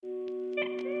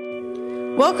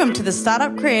Welcome to the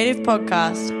Startup Creative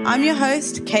Podcast. I'm your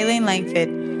host, Kayleen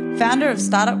Langford, founder of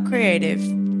Startup Creative,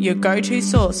 your go-to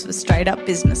source for straight-up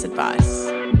business advice.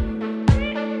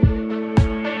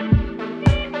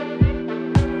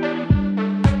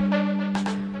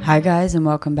 Hi guys, and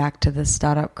welcome back to the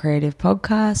Startup Creative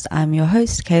Podcast. I'm your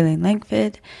host, Kayleen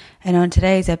Langford, and on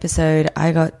today's episode,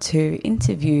 I got to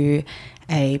interview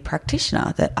a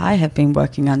practitioner that I have been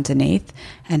working underneath,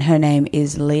 and her name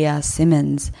is Leah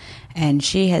Simmons, and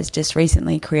she has just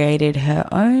recently created her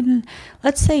own,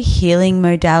 let's say, healing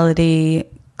modality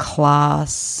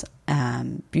class,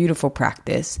 beautiful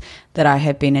practice that I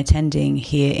have been attending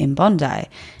here in Bondi.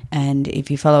 And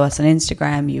if you follow us on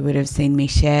Instagram, you would have seen me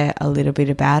share a little bit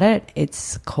about it.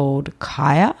 It's called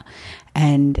Kaya,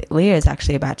 and Leah is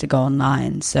actually about to go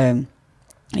online. So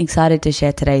excited to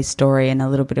share today's story and a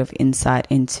little bit of insight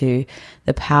into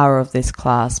the power of this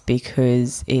class,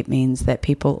 because it means that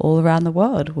people all around the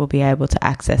world will be able to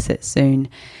access it soon.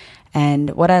 And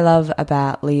what I love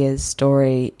about Leah's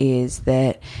story is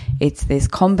that it's this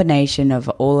combination of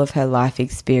all of her life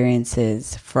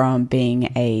experiences, from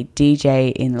being a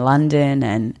DJ in London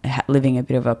and living a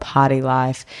bit of a party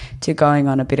life, to going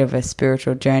on a bit of a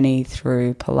spiritual journey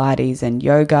through Pilates and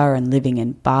yoga and living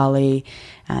in Bali.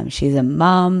 She's a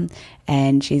mum,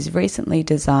 and she's recently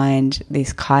designed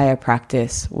this Kaya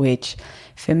practice, which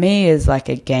for me is like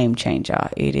a game changer.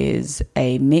 It is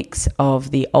a mix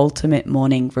of the ultimate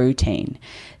morning routine.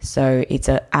 So it's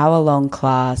an hour-long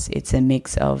class. It's a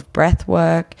mix of breath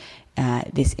work,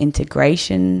 this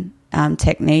integration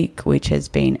technique, which has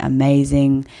been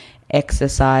amazing,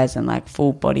 exercise and like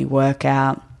full body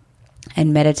workout,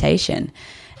 and meditation.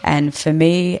 And for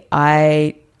me,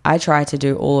 I try to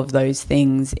do all of those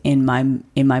things in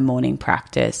my morning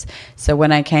practice. So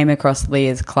when I came across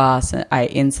Leah's class, I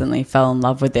instantly fell in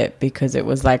love with it, because it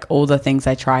was like all the things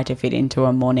I try to fit into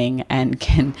a morning and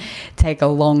can take a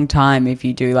long time if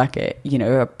you do like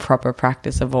a proper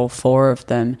practice of all four of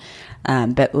them.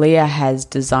 But Leah has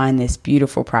designed this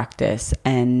beautiful practice,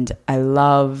 and I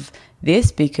love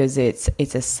this because it's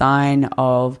a sign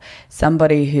of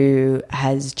somebody who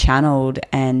has channeled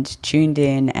and tuned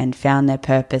in and found their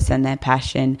purpose and their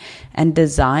passion and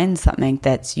designed something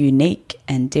that's unique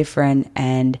and different.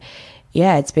 And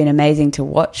yeah, it's been amazing to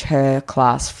watch her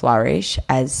class flourish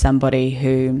as somebody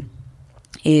who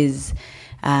is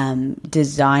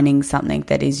designing something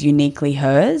that is uniquely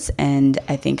hers. And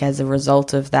I think as a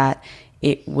result of that,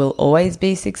 it will always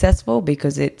be successful,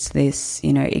 because it's this,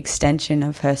 extension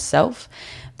of herself.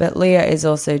 But Leah is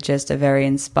also just a very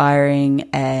inspiring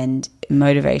and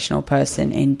motivational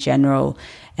person in general.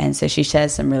 And so she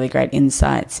shares some really great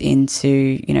insights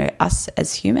into, us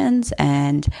as humans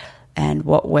and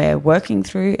what we're working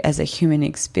through as a human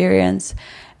experience.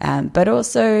 But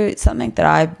also something that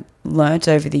I've learnt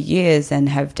over the years and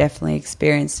have definitely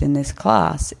experienced in this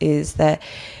class is that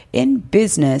in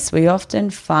business, we often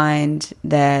find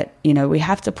that, we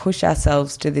have to push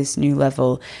ourselves to this new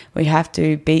level. We have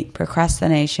to beat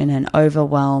procrastination and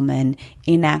overwhelm and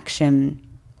inaction.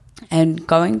 And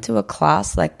going to a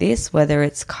class like this, whether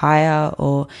it's Kaya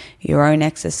or your own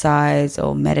exercise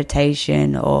or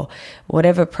meditation or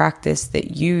whatever practice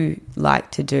that you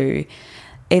like to do,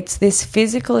 it's this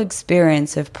physical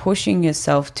experience of pushing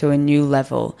yourself to a new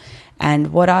level.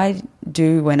 And what I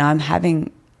do when I'm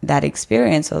having that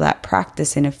experience or that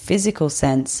practice in a physical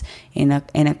sense in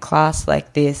a class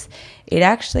like this, it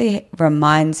actually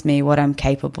reminds me what I'm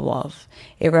capable of.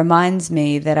 It reminds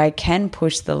me that I can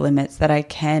push the limits, that I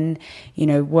can,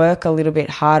 work a little bit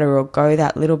harder or go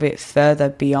that little bit further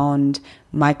beyond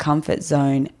my comfort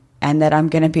zone, and that I'm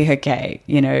going to be okay.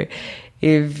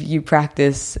 If you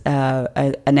practice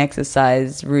an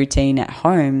exercise routine at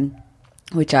home,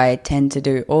 which I tend to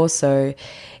do also,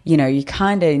 you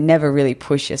kind of never really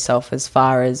push yourself as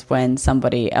far as when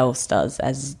somebody else does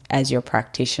as your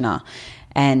practitioner.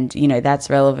 And, that's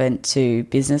relevant to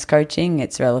business coaching.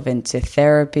 It's relevant to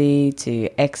therapy, to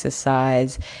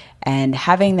exercise, and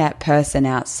having that person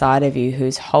outside of you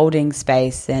who's holding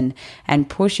space and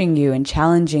pushing you and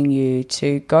challenging you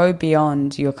to go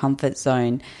beyond your comfort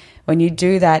zone. When you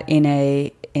do that in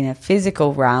a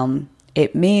physical realm,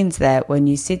 it means that when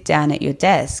you sit down at your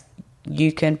desk,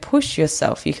 you can push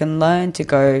yourself. You can learn to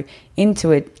go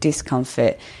into a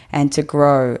discomfort and to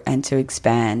grow and to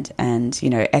expand. And,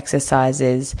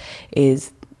 exercises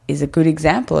is a good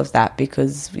example of that,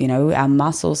 because, our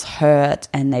muscles hurt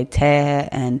and they tear,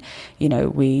 and,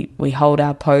 we hold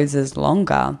our poses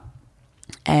longer,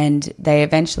 and they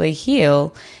eventually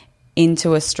heal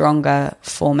into a stronger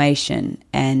formation.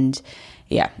 And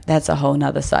yeah, that's a whole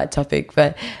nother side topic.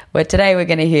 But today we're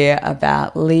going to hear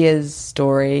about Leah's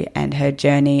story and her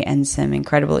journey and some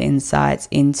incredible insights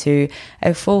into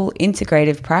a full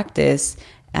integrative practice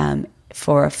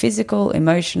for a physical,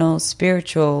 emotional,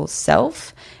 spiritual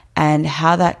self, and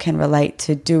how that can relate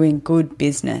to doing good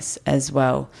business as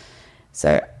well.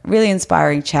 So really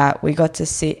inspiring chat. We got to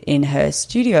sit in her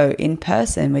studio in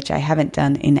person, which I haven't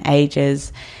done in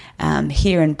ages,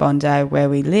 here in Bondi where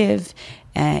we live.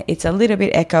 It's a little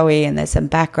bit echoey and there's some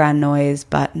background noise,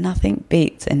 but nothing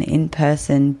beats an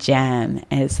in-person jam.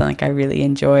 And it's something I really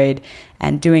enjoyed,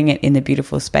 and doing it in the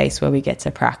beautiful space where we get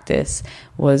to practice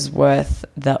was worth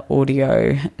the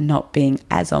audio not being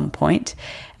as on point.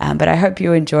 But I hope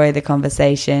you enjoy the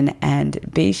conversation, and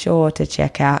be sure to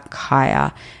check out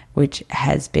Kaya, which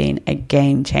has been a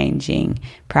game-changing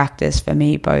practice for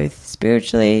me, both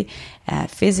spiritually,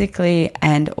 physically,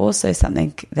 and also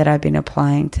something that I've been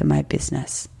applying to my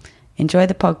business. Enjoy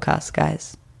the podcast,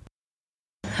 guys.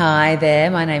 Hi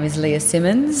there, my name is Leah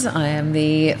Simmons. I am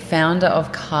the founder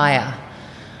of Kaya.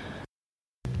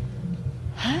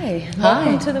 Hi,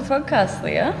 welcome to the podcast,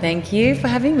 Leah. Thank you for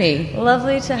having me.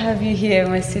 Lovely to have you here.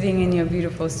 We're sitting in your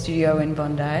beautiful studio in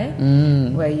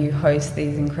Bondi, where you host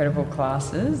these incredible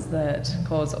classes that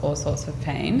cause all sorts of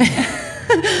pain.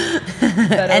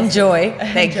 And joy.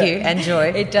 Thank you. And joy.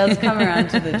 It does come around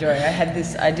to the joy.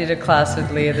 I did a class with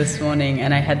Leah this morning,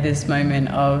 and I had this moment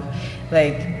of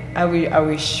like, are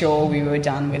we sure we were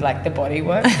done with like the body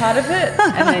work part of it?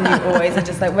 And then you always are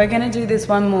just like, we're going to do this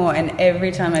one more. And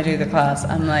every time I do the class,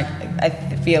 I'm like, I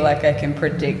feel like I can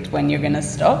predict when you're going to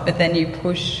stop, but then you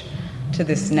push to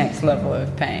this next level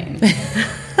of pain,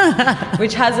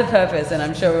 which has a purpose, and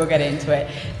I'm sure we'll get into it.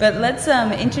 But let's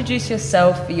introduce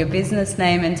yourself, your business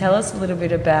name, and tell us a little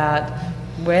bit about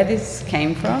where this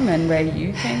came from and where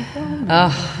you came from.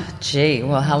 Oh, gee.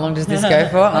 Well, how long does this go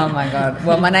for? Oh, my God.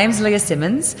 Well, my name's Leah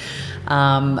Simmons.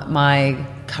 My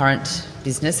current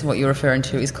business, and what you're referring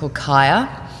to, is called Kaya.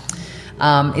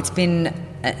 It's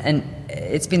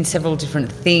been several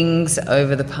different things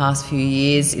over the past few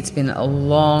years. It's been a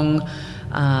long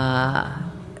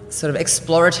sort of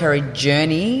exploratory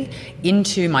journey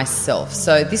into myself.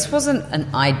 So this wasn't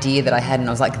an idea that I had and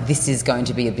I was like, this is going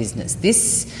to be a business.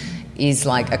 This is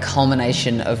like a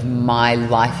culmination of my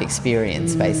life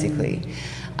experience, basically.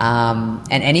 And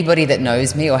anybody that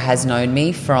knows me or has known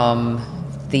me from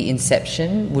the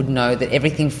inception would know that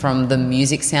everything from the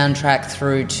music soundtrack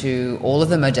through to all of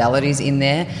the modalities in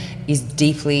there is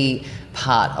deeply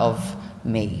part of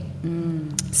me.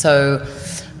 So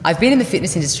I've been in the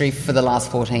fitness industry for the last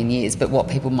 14 years, but what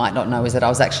people might not know is that I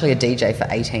was actually a DJ for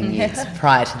 18 years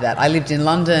prior to that. I lived in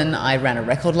London. I ran a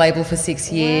record label for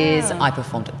 6 years. Wow. I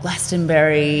performed at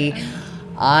Glastonbury.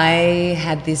 I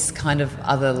had this kind of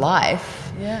other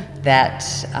life that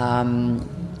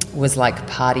was like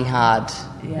party hard,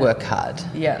 work hard,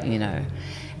 you know.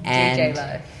 And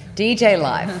DJ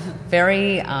life,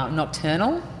 very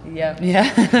nocturnal.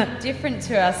 Different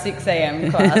to our 6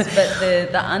 a.m. class, but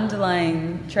the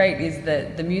underlying trait is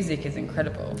that the music is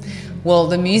incredible. Well,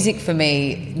 the music for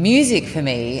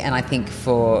me, and I think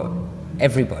for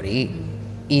everybody,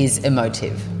 is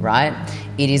emotive, right?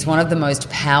 It is one of the most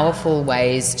powerful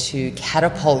ways to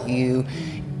catapult you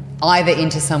either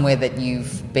into somewhere that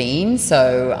you've been.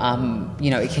 So,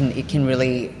 you know, it can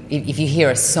really, if you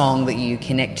hear a song that you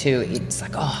connect to, it's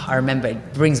like, oh, I remember,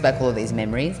 it brings back all of these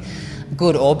memories,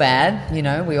 good or bad. You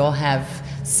know, we all have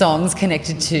songs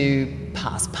connected to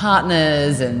past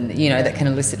partners and, you know, that can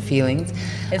elicit feelings.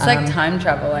 It's like time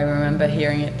travel. I remember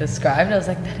hearing it described. I was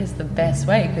like, that is the best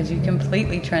way, because you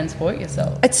completely transport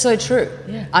yourself. It's so true.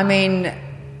 Yeah. I mean,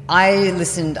 I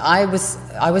was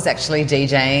actually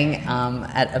DJing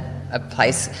at a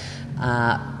place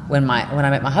when I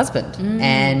met my husband,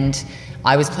 and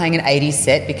I was playing an 80s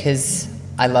set because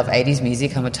I love 80s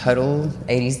music. I'm a total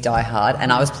 80s diehard,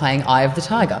 and I was playing Eye of the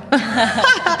Tiger.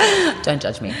 Don't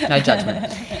judge me. No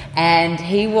judgment. And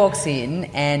he walks in,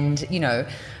 and, you know,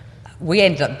 we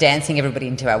ended up dancing everybody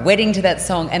into our wedding to that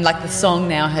song, and like the song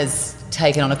now has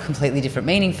taken on a completely different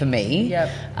meaning for me.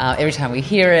 Every time we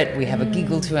hear it, we have a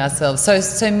giggle to ourselves.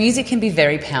 So music can be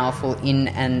very powerful in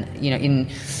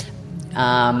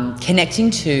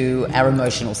connecting to our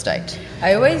emotional state.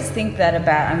 I always think that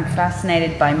I'm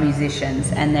fascinated by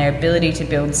musicians and their ability to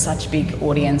build such big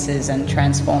audiences and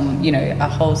transform, you know, a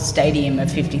whole stadium of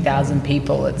 50,000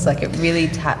 people. It's like it really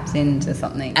taps into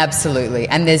something. Absolutely.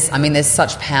 And there's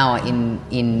such power in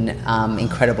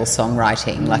incredible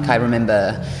songwriting. Like I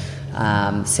remember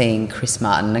seeing Chris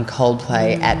Martin and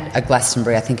Coldplay at a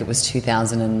Glastonbury, I think it was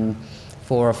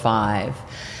 2004 or 5.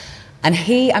 And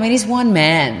he's one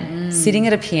man sitting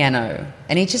at a piano,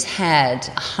 and he just had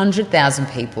 100,000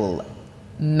 people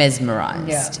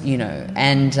mesmerised, you know,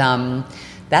 and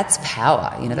that's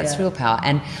power, you know, that's real power.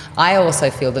 And I also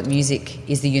feel that music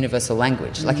is the universal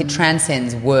language. Like, it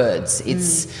transcends words.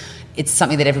 It's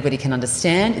something that everybody can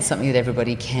understand. It's something that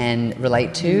everybody can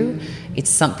relate to. It's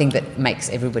something that makes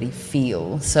everybody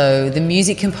feel. So the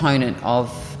music component of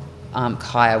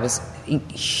Kaya was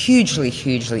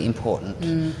hugely important for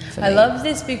me. I love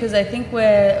this because I think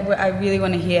I really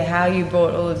want to hear how you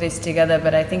brought all of this together,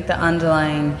 but I think the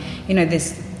underlying, you know,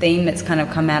 this theme that's kind of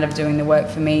come out of doing the work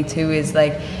for me too is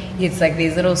like, it's like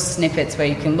these little snippets where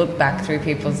you can look back through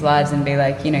people's lives and be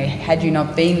like, you know, had you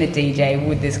not been the DJ,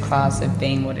 would this class have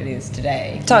been what it is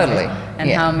today? Totally. You know? And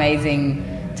how amazing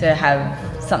to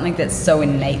have something that's so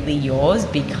innately yours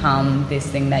become this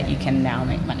thing that you can now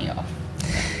make money off.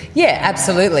 Yeah,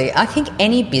 absolutely. I think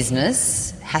any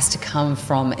business has to come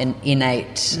from an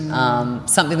innate,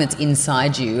 something that's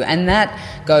inside you, and that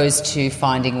goes to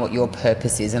finding what your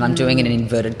purpose is. And I'm doing it in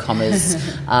inverted commas,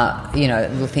 you know,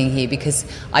 little thing here, because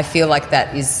I feel like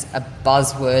that is a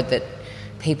buzzword that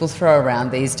people throw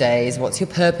around these days. What's your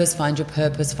purpose? Find your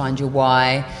purpose, find your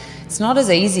why. It's not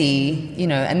as easy, you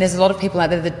know, and there's a lot of people out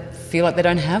there that feel like they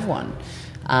don't have one.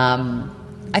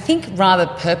 I think rather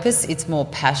purpose, it's more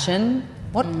passion.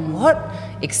 What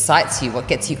excites you? What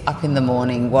gets you up in the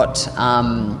morning?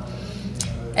 And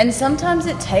sometimes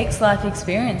it takes life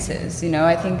experiences. You know,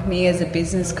 I think me as a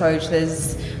business coach,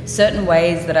 there's certain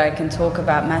ways that I can talk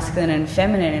about masculine and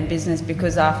feminine in business,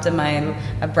 because after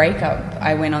a breakup,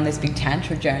 I went on this big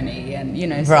tantra journey, and you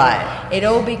know, so it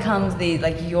all becomes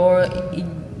your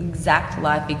exact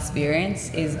life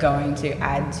experience is going to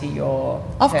add to your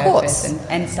purpose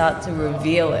and start to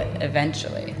reveal it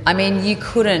eventually. I mean, you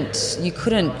couldn't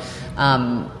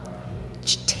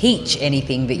teach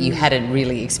anything that you hadn't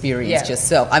really experienced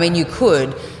yourself. I mean, you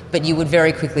could, but you would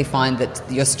very quickly find that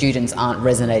your students aren't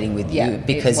resonating with you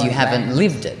because you haven't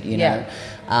lived it, you know.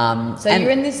 So you're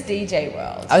in this DJ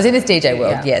world. I was in this DJ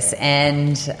world, yes.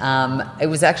 And it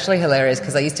was actually hilarious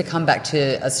because I used to come back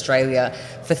to Australia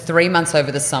for 3 months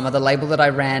over the summer. The label that I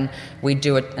ran, we'd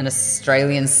do an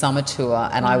Australian summer tour,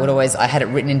 and I had it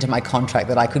written into my contract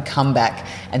that I could come back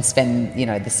and spend, you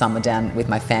know, the summer down with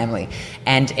my family.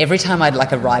 And every time I'd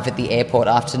arrive at the airport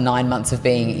after 9 months of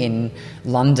being in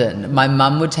London, my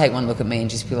mum would take one look at me and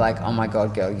just be like, "Oh my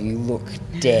God, girl, you look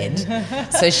dead."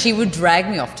 So she would drag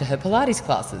me off to her Pilates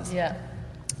classes. Yeah.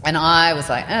 And I was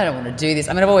like, I don't want to do this.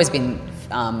 I mean, I've always been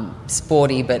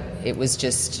sporty, but it was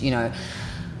just, you know,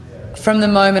 from the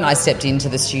moment I stepped into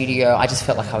the studio, I just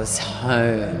felt like I was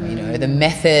home. You know, the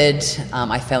method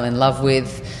I fell in love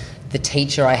with, the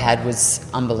teacher I had was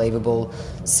unbelievable.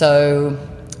 So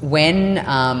when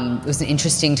it was an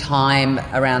interesting time,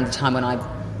 around the time when I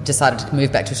decided to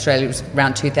move back to Australia, it was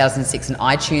around 2006, and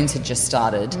iTunes had just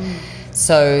started.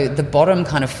 So the bottom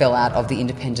kind of fell out of the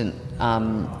independent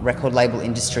record label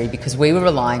industry because we were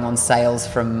relying on sales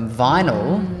from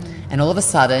vinyl, and all of a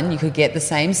sudden you could get the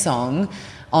same song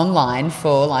online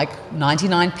for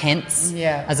 99 pence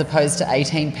as opposed to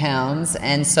 £18.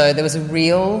 And so there was a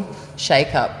real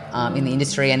shake-up in the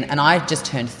industry, and I just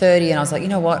turned 30, and I was like, you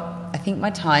know what, I think my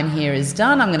time here is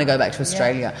done. I'm going to go back to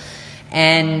Australia.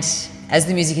 And as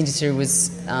the music industry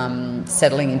was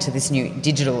settling into this new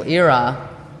digital era,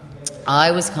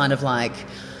 I was kind of like,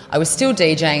 I was still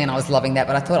DJing and I was loving that,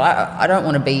 but I thought, I don't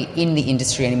want to be in the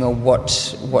industry anymore.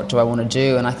 What do I want to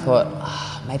do? And I thought,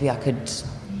 maybe I could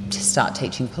just start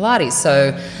teaching Pilates.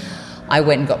 So I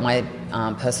went and got my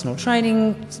personal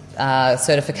training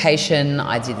certification.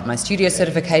 I did my studio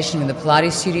certification in the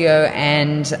Pilates studio,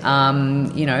 and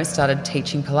you know, started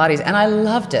teaching Pilates, and I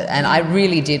loved it, and I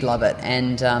really did love it.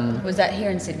 And was that here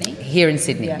in Sydney? Here in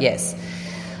Sydney, yes.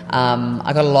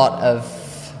 I got a lot of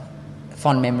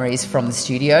fond memories from the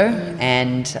studio,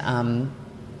 and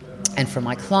from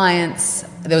my clients.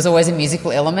 There was always a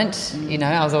musical element, you know.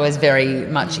 I was always very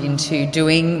much into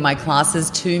doing my classes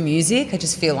to music. I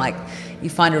just feel like you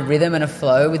find a rhythm and a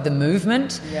flow with the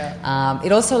movement.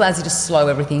 It also allows you to slow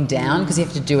everything down because you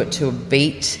have to do it to a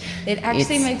beat. It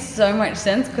actually makes so much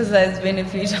sense, because there's been a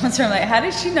few times where I'm like, how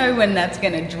does she know when that's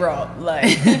going to drop?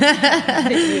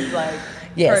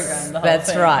 Yes,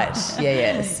 that's right.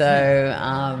 Yeah. So,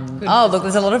 look,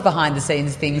 there's a lot of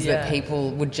behind-the-scenes things that people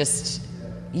would just,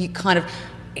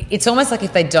 it's almost like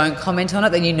if they don't comment on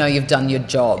it, then you know you've done your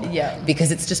job. Yeah.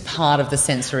 Because it's just part of the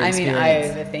sensory experience. I mean,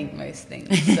 I overthink most things.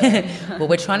 So. Well,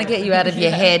 we're trying to get you out of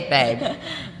your head, babe.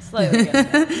 Slowly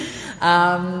getting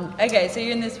okay, so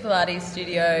you're in this Pilates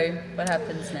studio. What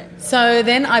happens next? So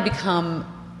then I become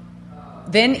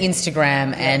then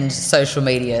Instagram and social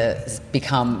media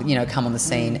come on the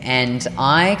scene, and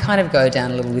I kind of go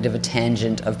down a little bit of a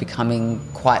tangent of becoming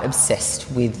quite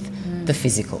obsessed with the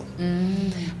physical.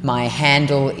 My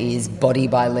handle is Body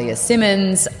by Leah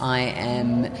Simmons. I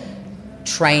am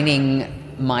training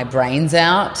my brains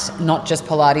out, not just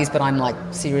Pilates, but I'm like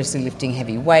seriously lifting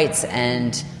heavy weights,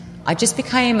 and I just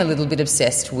became a little bit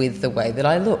obsessed with the way that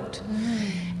I looked.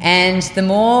 And the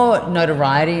more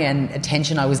notoriety and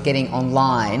attention I was getting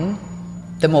online,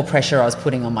 the more pressure I was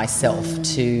putting on myself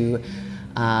to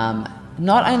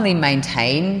not only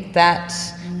maintain that,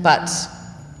 but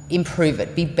improve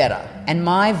it, be better. And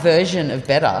my version of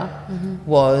better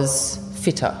was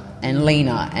fitter and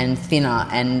leaner and thinner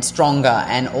and stronger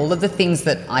and all of the things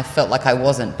that I felt like I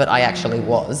wasn't, but I actually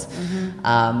was.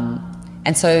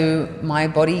 And so my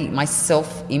body, my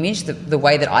self-image, the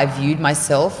way that I viewed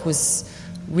myself was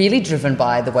really driven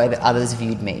by the way that others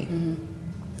viewed me.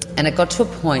 And it got to a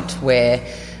point where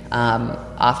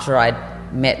after I'd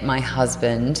met my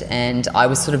husband and I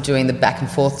was sort of doing the back and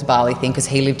forth to Bali thing, because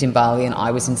he lived in Bali and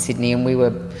I was in Sydney, and we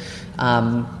were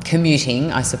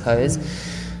commuting, I suppose.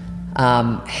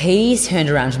 He turned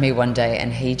around to me one day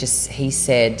and he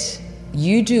said,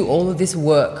 "You do all of this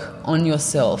work on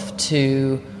yourself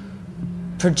to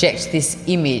project this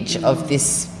image of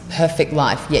this perfect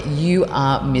life, yet you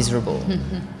are miserable."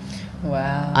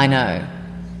 Wow. I know.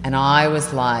 And I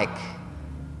was like,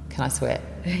 can I swear?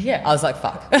 Yeah. I was like,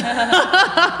 fuck.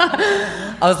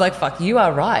 I was like, fuck, you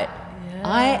are right. Yeah.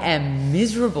 I am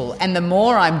miserable. And the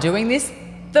more I'm doing this,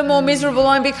 the more miserable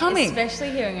I'm becoming.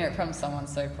 Especially hearing it from someone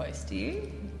so close to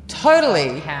you.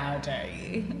 Totally. Like, how dare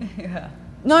you? Yeah.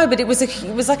 No, but it was a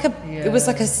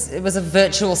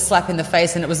virtual slap in the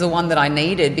face, and it was the one that I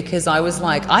needed, because I was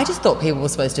like, I just thought people were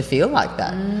supposed to feel like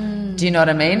that. Do you know what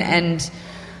I mean?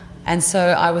 And so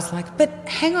I was like, but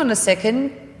hang on a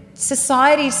second.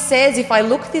 Society says if I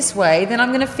look this way, then I'm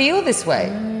going to feel this way.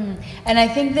 And I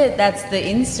think that's the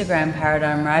Instagram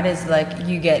paradigm, right? Is like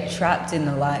you get trapped in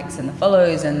the likes and the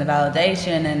follows and the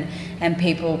validation and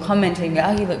people commenting,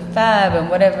 oh, you look fab and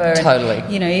whatever. Totally.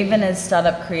 And, even as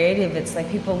startup creative, it's like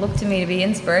people look to me to be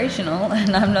inspirational,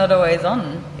 and I'm not always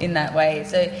on in that way.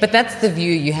 But that's the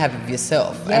view you have of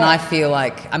yourself. Yeah. And I feel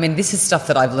like, this is stuff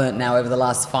that I've learned now over the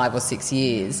last 5 or 6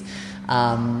 years.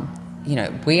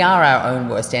 We are our own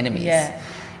worst enemies. Yeah.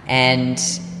 And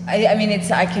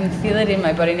I can feel it in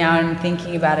my body now, and I'm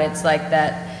thinking about it. It's like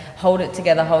that, hold it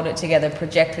together,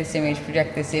 project this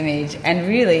image. And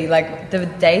really, like, the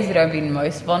days that I've been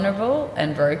most vulnerable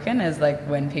and broken is like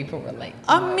when people relate.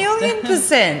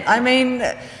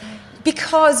 1,000,000%.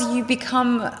 Because you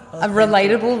become a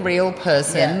relatable, real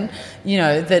person,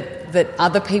 that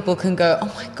other people can go,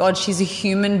 oh my God, she's a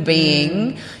human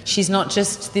being. She's not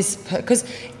just this,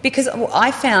 because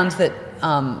I found that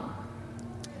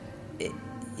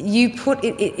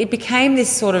it became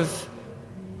this sort of,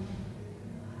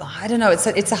 I don't know,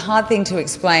 it's a hard thing to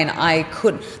explain.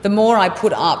 The more I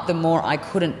put up, the more I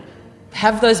couldn't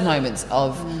have those moments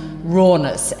of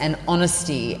rawness and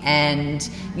honesty, and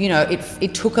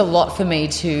it took a lot for me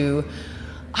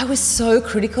I was so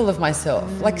critical of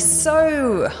myself, like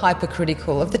so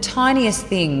hypercritical of the tiniest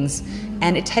things,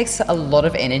 and it takes a lot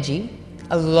of energy.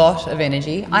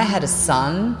 I had a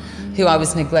son who I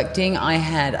was neglecting. I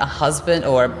had a husband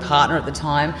or a partner at the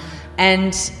time,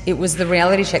 and it was the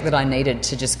reality check that I needed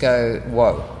to just go,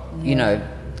 whoa,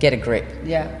 get a grip.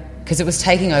 Yeah. Because it was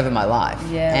taking over my life.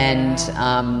 Yeah. And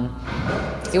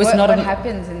it was What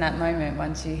happens in that moment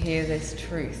once you hear this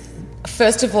truth?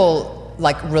 First of all,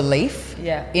 like relief.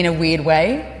 Yeah. In a weird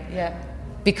way. Yeah.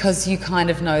 Because you kind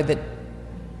of know that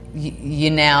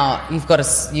you've got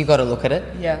to look at it.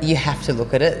 Yeah. You have to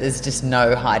look at it. There's just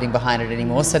no hiding behind it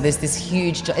anymore. So there's this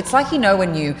huge. It's like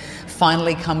when you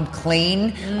finally come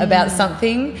clean about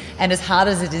something, and as hard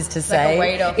as it is to say,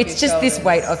 it's just this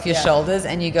weight off your shoulders,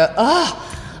 and you go,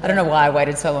 oh. I don't know why I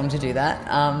waited so long to do that.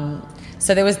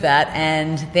 So there was that,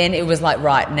 and then it was like,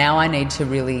 right, now I need to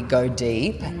really go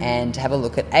deep and have a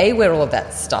look at A, where all of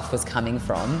that stuff was coming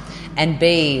from, and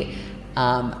B,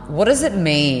 what does it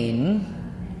mean?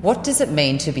 What does it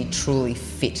mean to be truly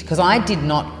fit? Because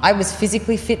I was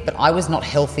physically fit, but I was not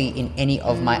healthy in any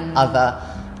of my other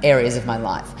areas of my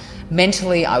life.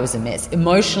 Mentally, I was a mess.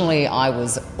 Emotionally, I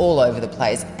was all over the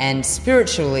place. And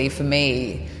spiritually, for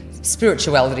me,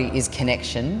 spirituality is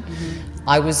connection.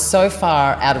 I was so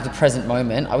far out of the present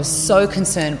moment. I was so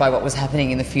concerned by what was happening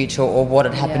in the future or what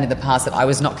had happened in the past that I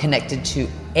was not connected to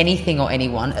anything or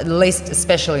anyone, at least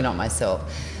especially not myself.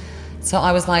 So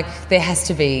I was like, there has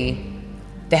to be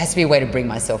a way to bring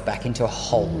myself back into a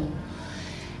whole.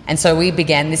 And so we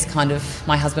began this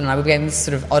my husband and I, we began this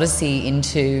sort of odyssey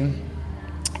into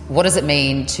what does it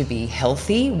mean to be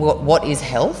healthy? What is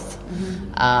health?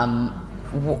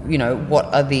 What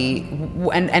are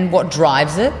and what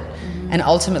drives it? And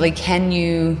ultimately, can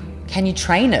you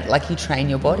train it like you train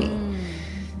your body?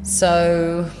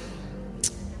 So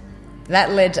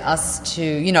that led us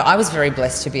to, I was very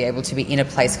blessed to be able to be in a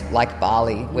place like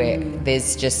Bali where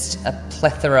there's just a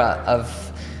plethora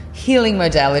of healing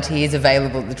modalities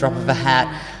available at the drop of a hat.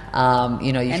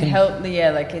 You can help.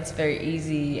 Yeah, like it's very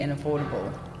easy and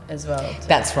affordable as well.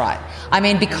 That's right. I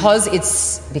mean, because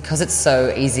it's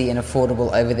so easy and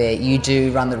affordable over there, you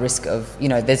do run the risk of,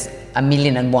 there's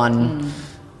 1,000,001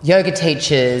 yoga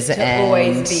teachers to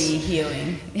always be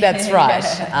healing. That's right.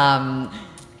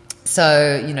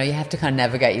 So, you have to kind of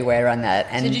navigate your way around that.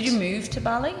 And so did you move to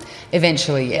Bali?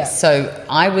 Eventually, yes. Yeah. So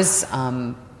I was,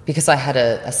 because I had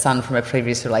a son from a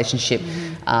previous relationship,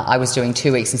 I was doing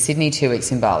 2 weeks in Sydney, 2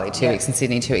 weeks in Bali, 2 weeks in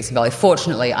Sydney, 2 weeks in Bali.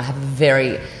 Fortunately, I have a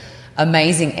very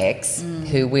amazing ex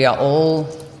who we are all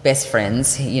best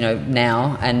friends,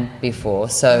 now and before.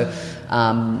 So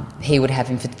he would have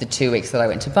him for the 2 weeks that I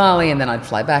went to Bali, and then I'd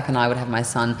fly back and I would have my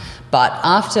son. But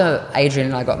after Adrian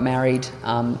and I got married,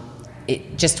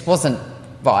 it just wasn't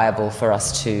viable for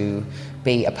us to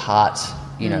be apart,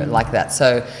 like that.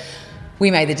 So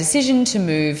we made the decision to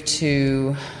move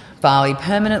to Bali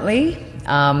permanently.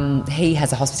 He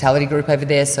has a hospitality group over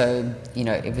there, so,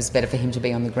 it was better for him to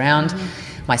be on the ground.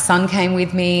 My son came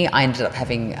with me. I ended up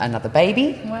having another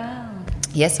baby. Wow.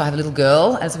 Yes, I have a little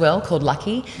girl as well called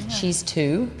Lucky. Yeah. She's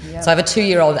 2. Yep. So I have a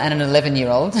 2-year-old and an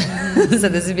 11-year-old. So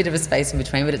there's a bit of a space in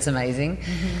between, but it's amazing.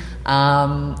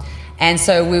 And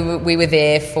so we were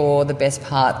there for the best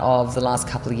part of the last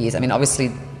couple of years. I mean,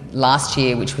 obviously last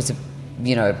year, which was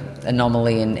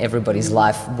anomaly in everybody's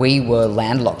life, we were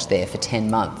landlocked there for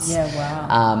 10 months. Yeah,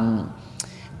 wow.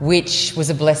 Which was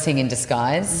a blessing in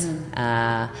disguise.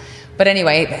 But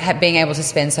anyway, being able to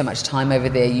spend so much time over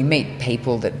there, you meet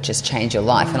people that just change your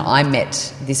life. And I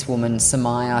met this woman,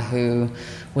 Samaya, who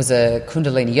was a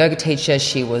Kundalini yoga teacher.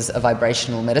 She was a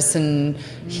vibrational medicine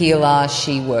healer.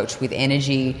 She worked with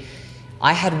energy.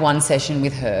 I had one session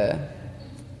with her,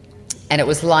 and it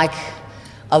was like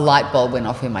a light bulb went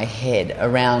off in my head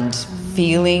around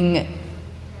feeling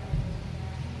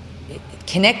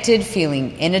connected,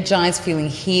 feeling energized, feeling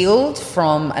healed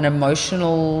from an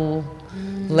emotional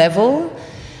level.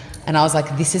 And I was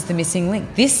like, this is the missing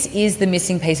link. This is the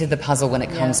missing piece of the puzzle when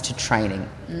it comes to training.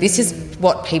 This is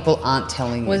what people aren't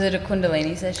telling you. Was it a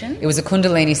Kundalini session? It was a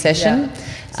Kundalini session. Yeah.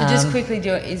 So just quickly,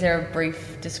 is there a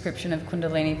brief description of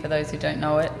Kundalini for those who don't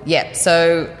know it? Yeah.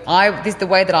 So the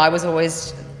way that I was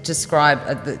always described,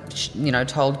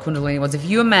 told Kundalini was, if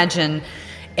you imagine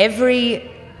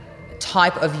every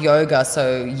type of yoga,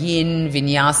 so yin,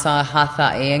 vinyasa,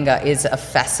 hatha, iyengar, is a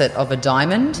facet of a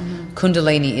diamond.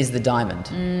 Kundalini is the diamond.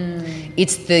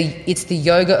 It's the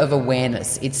yoga of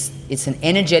awareness. It's an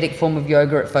energetic form of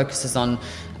yoga. It focuses on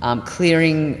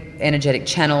clearing energetic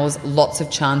channels, lots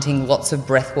of chanting, lots of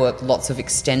breath work, lots of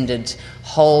extended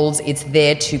holds. It's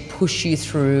there to push you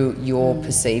through your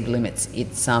perceived limits.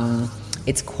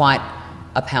 It's quite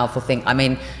a powerful thing. I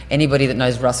mean, anybody that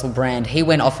knows Russell Brand, he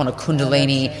went off on a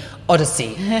Kundalini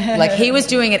odyssey. Like, he was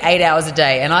doing it 8 hours a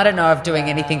day, and I don't know if doing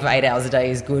anything for 8 hours a day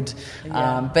is good.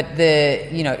 But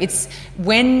it's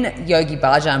when Yogi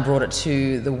Bhajan brought it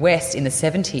to the West in the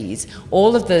 70s,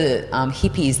 all of the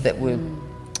hippies that were,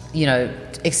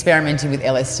 experimenting with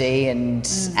LSD and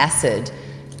acid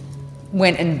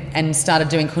went and started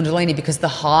doing Kundalini because the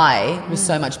high was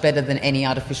so much better than any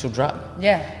artificial drug.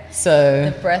 Yeah. So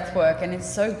the breath work, and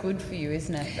it's so good for you,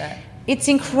 isn't it? That it's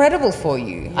incredible for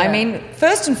you. Yeah. I mean,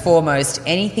 first and foremost,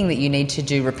 anything that you need to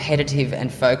do repetitive and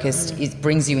focused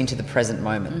brings you into the present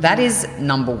moment. That is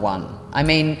number one. I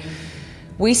mean,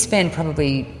 we spend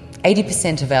probably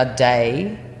 80% of our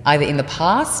day either in the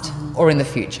past or in the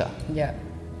future. Yeah.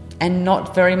 And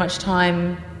not very much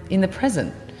time in the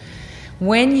present.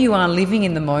 When you are living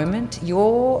in the moment,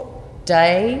 your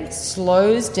day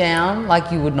slows down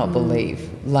like you would not believe.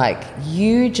 Like,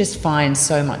 you just find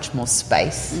so much more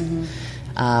space.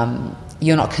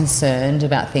 You're not concerned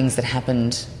about things that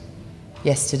happened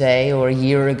yesterday or a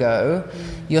year ago.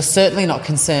 You're certainly not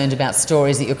concerned about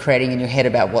stories that you're creating in your head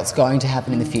about what's going to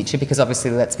happen in the future, because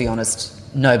obviously, let's be honest,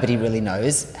 nobody really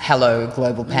knows. Hello,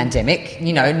 global pandemic.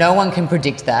 No one can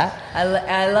predict that.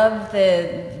 I love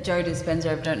the Joe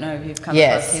Dispenza. I don't know if you've come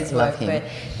across his work, him.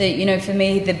 But for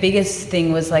me, the biggest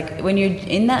thing was like when you're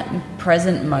in that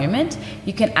present moment,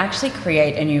 you can actually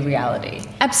create a new reality.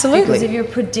 Absolutely. Because if you're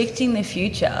predicting the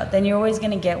future, then you're always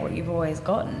going to get what you've always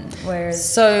gotten.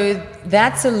 Whereas, so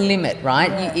that's a limit,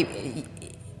 right? Yeah.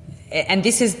 and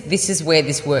this is where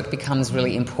this work becomes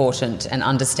really important, and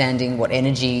understanding what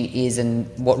energy is and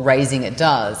what raising it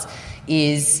does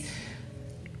is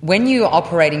when you're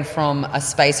operating from a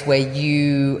space where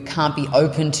you can't be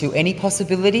open to any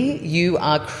possibility, you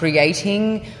are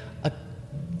creating a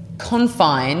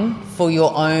confine for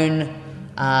your own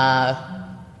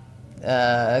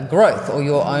growth or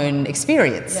your own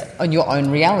experience and your own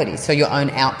reality. So your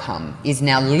own outcome is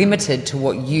now limited to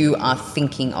what you are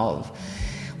thinking of.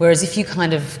 Whereas if you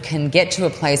kind of can get to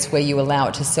a place where you allow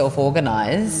it to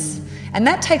self-organise, and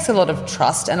that takes a lot of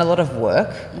trust and a lot of work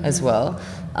as well.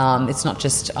 It's not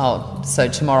just, so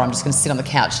tomorrow I'm just going to sit on the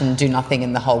couch and do nothing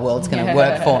and the whole world's going to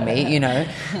work for me,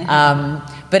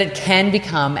 But it can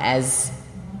become as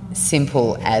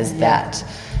simple as that.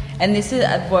 And this is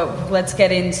let's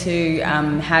get into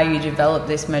how you develop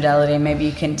this modality, and maybe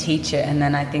you can teach it, and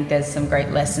then I think there's some great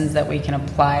lessons that we can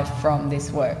apply from this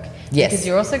work. Yes. Because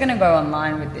you're also going to go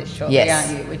online with this shortly,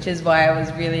 aren't you? Which is why I was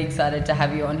really excited to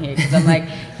have you on here, because I'm like,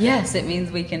 yes, it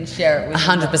means we can share it with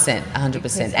 100%.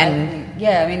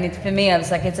 And for me, I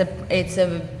was like, it's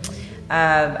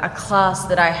a class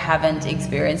that I haven't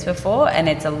experienced before, and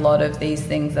it's a lot of these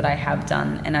things that I have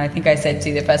done. And I think I said to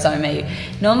you the first time I met you,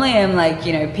 normally I'm like,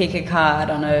 pick a card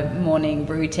on a morning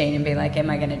routine and be like, am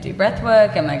I going to do breath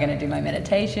work? Am I going to do my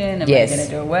meditation? Am I going to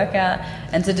do a workout?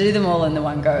 And to do them all in the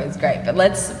one go is great. But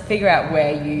let's figure out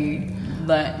where you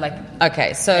learn,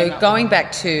 Okay, so going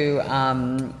back to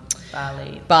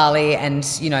Bali, and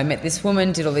I met this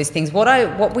woman, did all these things.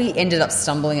 What we ended up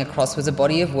stumbling across was a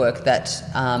body of work that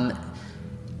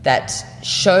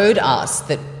showed us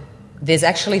that there's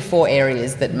actually 4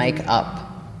 areas that make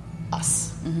up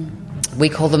us. Mm-hmm. We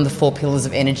call them the 4 pillars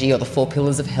of energy or the 4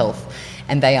 pillars of health,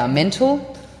 and they are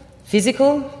mental,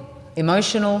 physical,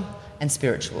 emotional, and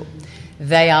spiritual.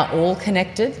 They are all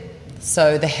connected,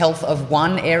 so the health of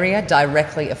one area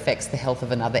directly affects the health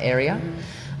of another area.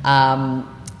 Mm-hmm.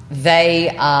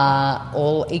 They are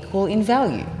all equal in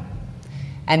value,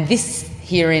 and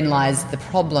herein lies the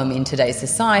problem in today's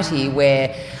society,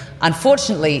 where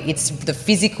unfortunately it's the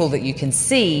physical that you can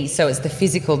see, so it's the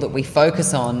physical that we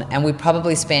focus on, and we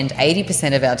probably spend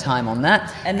 80% of our time on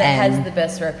that. And that has the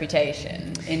best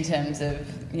reputation in terms of,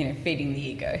 feeding the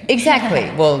ego. Exactly.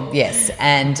 Well, yes.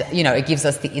 And, it gives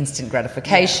us the instant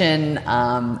gratification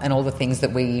and all the things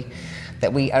that we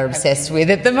are obsessed with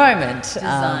at the moment.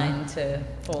 Designed to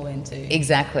fall into.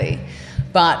 Exactly.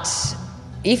 But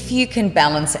if you can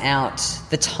balance out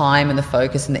the time and the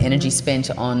focus and the energy spent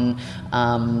on,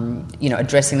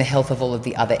 addressing the health of all of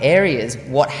the other areas,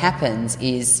 what happens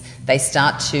is they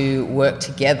start to work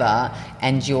together,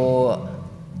 and your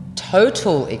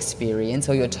total experience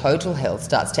or your total health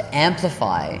starts to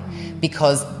amplify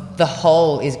because the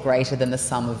whole is greater than the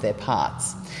sum of their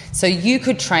parts. So you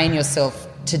could train yourself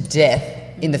to death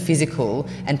in the physical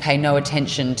and pay no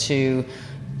attention to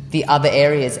the other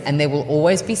areas, and there will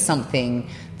always be something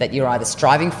that you're either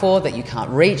striving for that you can't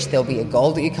reach. There'll be a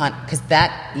goal that you can't, because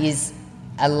that is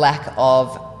a lack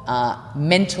of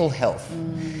mental health.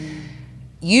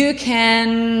 You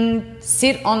can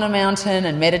sit on a mountain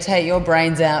and meditate your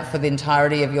brains out for the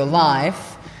entirety of your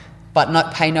life, but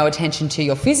not pay no attention to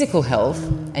your physical health,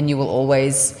 and you will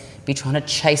always be trying to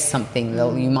chase something.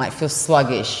 You might feel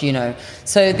sluggish,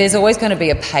 So there's always going to be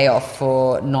a payoff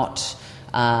for not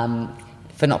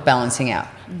balancing out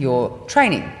your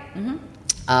training. Mm-hmm.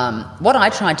 What I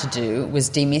tried to do was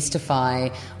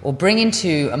demystify or bring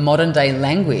into a modern day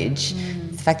language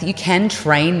the fact that you can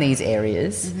train these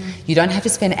areas. Mm-hmm. You don't have to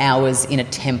spend hours in a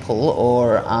temple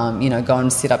or, go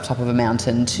and sit up top of a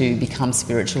mountain to become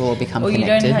spiritual or become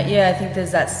connected. You don't I think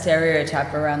there's that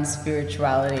stereotype around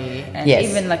spirituality, and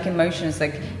even emotions.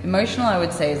 Emotional, I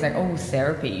would say, is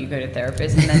therapy. You go to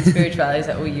therapists, and then spirituality is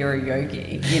you're a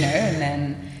yogi, and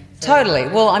then. Totally.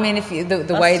 Well, I mean, if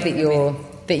the way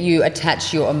that you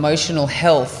attach your emotional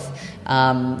health,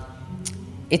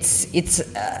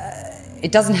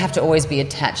 it doesn't have to always be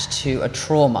attached to a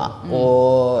trauma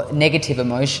or negative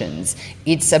emotions.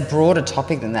 It's a broader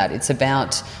topic than that. It's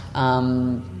about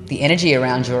the energy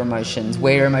around your emotions,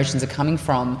 where your emotions are coming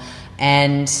from,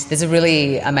 and there's a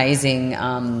really amazing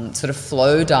sort of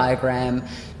flow diagram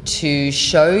to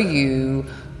show you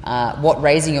what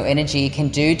raising your energy can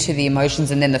do to the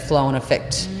emotions, and then the flow and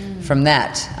effect from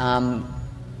that,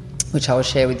 which I will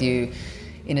share with you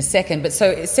in a second. But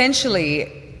so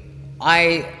essentially,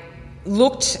 I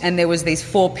looked, and there was these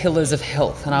 4 pillars of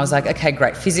health, and I was like, okay,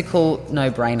 great, physical,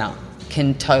 no-brainer,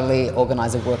 can totally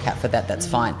organise a workout for that, that's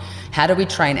fine. How do we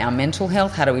train our mental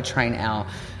health? How do we train our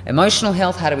emotional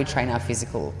health? How do we train our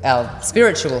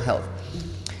spiritual health?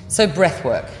 So breath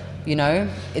work.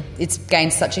 It's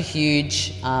gained such a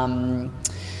huge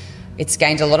It's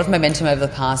gained a lot of momentum over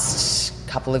the past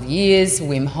couple of years.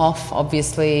 Wim Hof,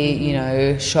 obviously, you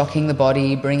know, shocking the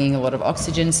body, bringing a lot of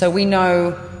oxygen. So we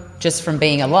know just from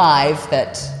being alive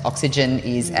that oxygen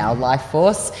is our life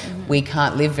force. We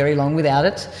can't live very long without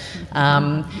it.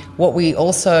 What we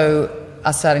also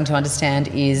are starting to understand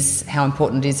is how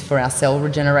important it is for our cell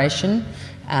regeneration.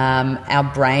 Our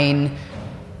brain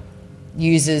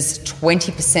uses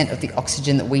 20% of the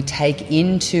oxygen that we take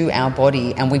into our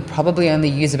body, and we probably only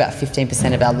use about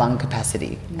 15% of our lung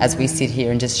capacity as we sit here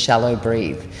and just shallow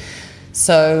breathe.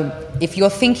 So if you're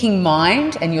thinking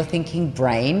mind and you're thinking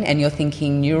brain and you're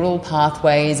thinking neural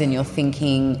pathways and you're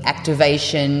thinking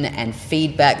activation and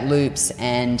feedback loops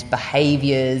and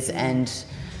behaviours and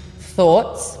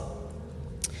thoughts,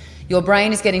 your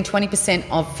brain is getting 20%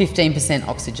 of 15%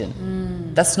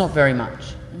 oxygen. That's not very much,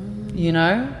 you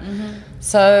know?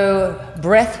 So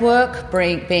breath work,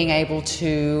 being able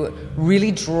to really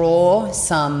draw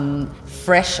some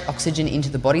fresh oxygen into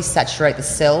the body, saturate the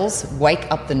cells, wake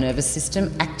up the nervous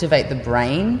system, activate the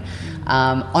brain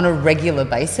on a regular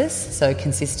basis, so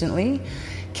consistently,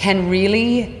 can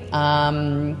really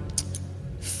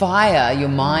fire your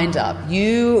mind up.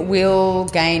 You will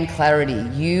gain clarity.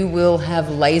 You will have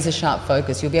laser sharp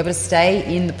focus. You'll be able to stay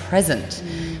in the present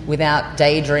without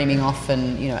daydreaming off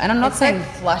and, you know, and I'm not saying... like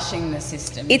flushing the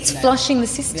system. It's flushing the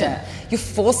system. Yeah. You're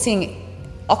forcing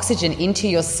oxygen into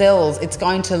your cells. It's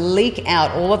going to leak out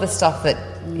all of the stuff that,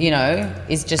 you know,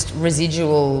 is just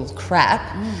residual crap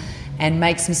and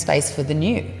make some space for the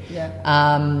new.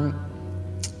 Yeah.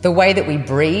 The way that we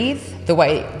breathe, the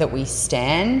way that we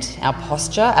stand, our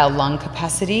posture, our lung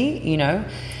capacity, you know,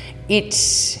 it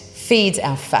feeds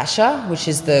our fascia, which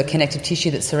is the connective tissue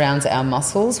that surrounds our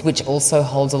muscles, which also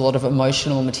holds a lot of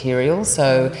emotional material.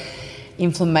 So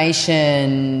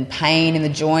inflammation, pain in the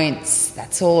joints,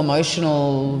 that's all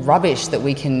emotional rubbish that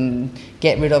we can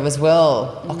get rid of as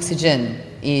well. Oxygen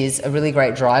is a really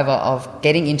great driver of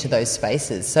getting into those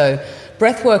spaces. So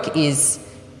breath work is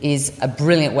a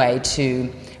brilliant way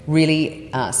to really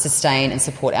sustain and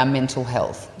support our mental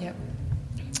health. Yep.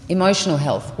 Emotional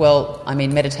health, well, I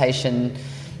mean, meditation,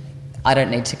 I don't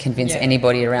need to convince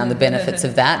anybody around the benefits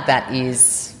of that.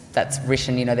 That's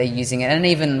written, you know, they're using it. And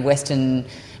even Western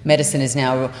medicine is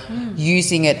now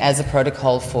using it as a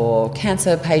protocol for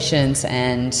cancer patients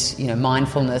and, you know,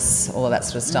 mindfulness, all of that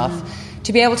sort of stuff.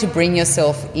 To be able to bring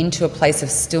yourself into a place of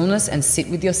stillness and sit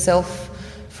with yourself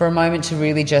for a moment to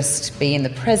really just be in the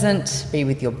present, be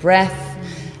with your breath,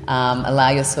 allow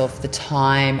yourself the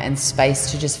time and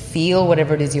space to just feel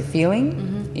whatever it is you're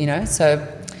feeling, you know, so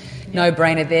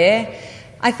no-brainer there.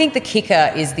 I think the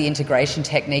kicker is the integration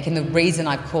technique, and the reason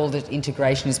I've called it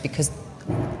integration is because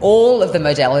all of the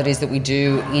modalities that we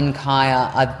do in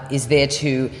Kaya is there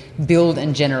to build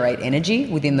and generate energy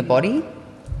within the body.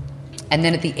 And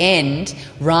then at the end,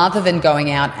 rather than going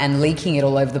out and leaking it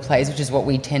all over the place, which is what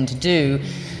we tend to do,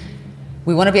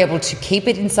 we want to be able to keep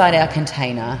it inside our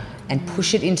container and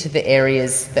push it into the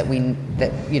areas that we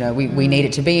need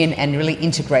it to be in, and really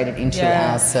integrate it into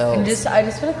ourselves. And I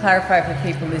just want to clarify for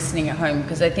people listening at home,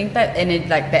 because I think that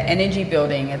the energy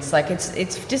building, it's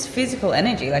just physical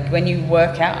energy. Like when you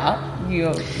work out,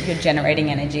 you're generating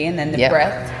energy, and then the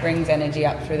breath brings energy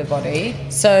up through the body.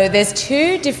 So there's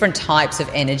two different types of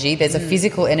energy. There's a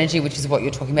physical energy, which is what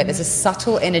you're talking about. There's a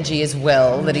subtle energy as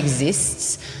well that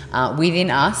exists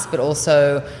within us, but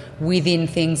also within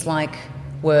things like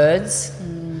words.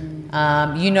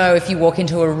 You know, if you walk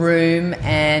into a room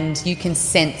and you can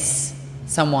sense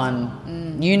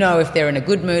someone, you know if they're in a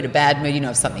good mood, a bad mood, you know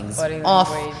if something's off.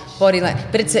 Body language.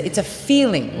 But it's a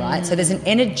feeling, right? So there's an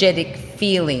energetic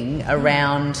feeling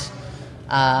around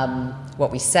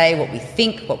what we say, what we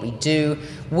think, what we do.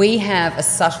 We have a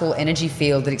subtle energy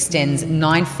field that extends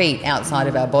 9 feet outside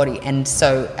of our body. And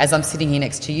so as I'm sitting here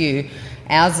next to you,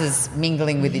 ours is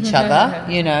mingling with each other,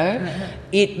 you know.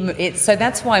 So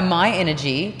that's why my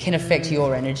energy can affect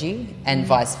your energy and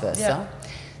vice versa. Yeah.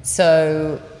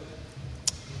 So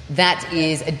that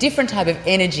is a different type of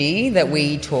energy that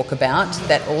we talk about,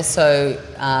 that also,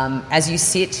 as you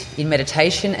sit in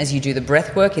meditation, as you do the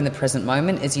breath work in the present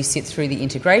moment, as you sit through the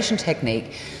integration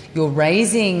technique, you're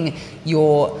raising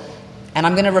and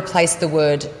I'm going to replace the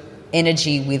word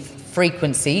energy with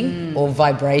frequency or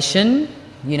vibration.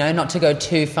 You know, not to go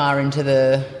too far into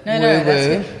the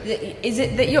woo-woo. Is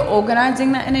it that you're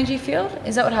organising that energy field?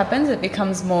 Is that what happens? It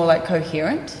becomes more like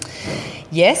coherent?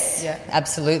 Yes,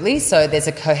 absolutely. So there's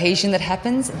a cohesion that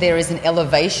happens. There is an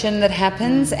elevation that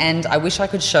happens, and I wish I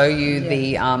could show you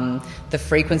the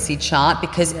frequency chart,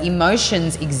 because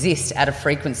emotions exist at a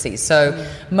frequency. So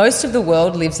most of the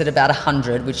world lives at about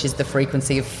 100, which is the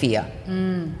frequency of fear.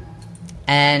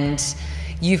 And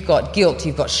you've got guilt,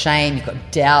 you've got shame, you've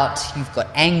got doubt, you've got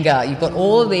anger, you've got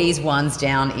all of these ones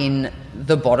down in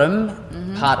the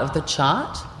bottom part of the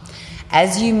chart.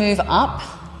 As you move up,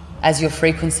 as your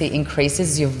frequency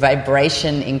increases, your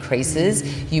vibration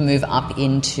increases, you move up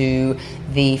into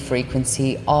the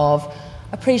frequency of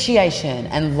appreciation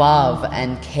and love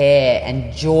and care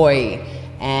and joy,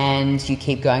 and you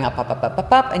keep going up,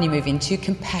 and you move into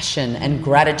compassion and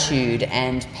gratitude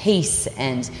and peace.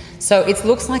 And so it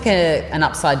looks like an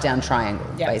upside down triangle,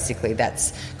 basically.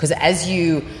 That's because as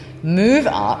you move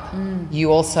up,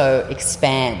 you also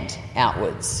expand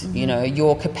outwards. You know,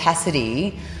 your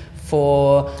capacity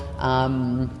for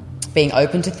being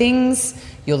open to things,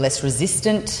 you're less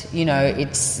resistant. You know,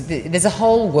 there's a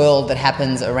whole world that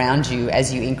happens around you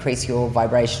as you increase your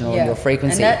vibration or your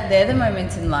frequency. And they're the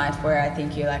moments in life where I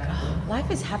think you're like, oh,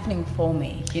 life is happening for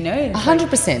me, you know?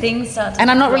 100%. Things start to and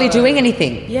I'm not flow. really doing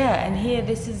anything. Yeah, and here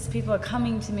people are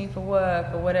coming to me for work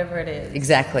or whatever it is.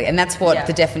 Exactly, and that's what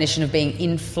the definition of being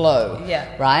in flow,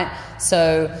 right?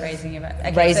 So raising your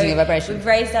vibration. We've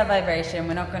raised our vibration.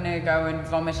 We're not going to go and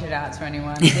vomit it out to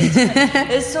anyone.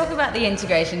 Let's talk about the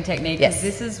integration technique, because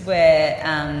this is where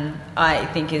I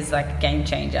think is like a game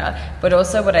changer, but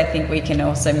also what I think we can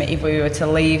also, if we were to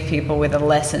leave people with a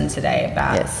lesson today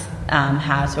about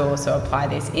how to also apply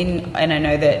this in. And I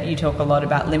know that you talk a lot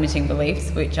about limiting beliefs,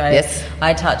 which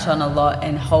I touch on a lot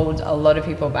and hold a lot of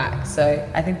people back. So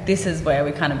I think this is where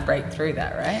we kind of break through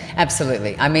that, right?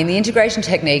 Absolutely. I mean, the integration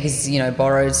technique is, you know,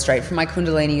 borrowed straight from my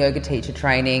Kundalini yoga teacher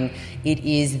training. It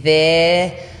is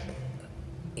there.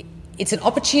 It's an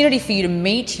opportunity for you to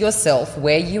meet yourself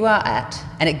where you are at,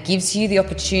 and it gives you the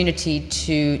opportunity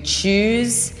to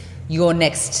choose your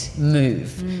next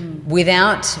move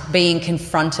without being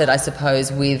confronted, I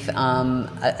suppose, with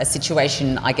a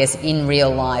situation, I guess, in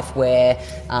real life where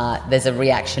there's a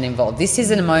reaction involved. This is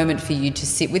a moment for you to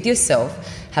sit with yourself,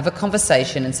 have a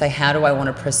conversation and say, how do I want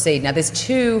to proceed? Now, there's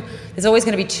always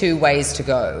going to be two ways to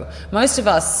go. Most of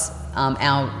us,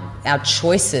 our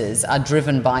choices are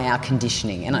driven by our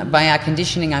conditioning. And by our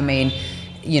conditioning, I mean,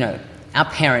 you know, our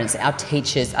parents, our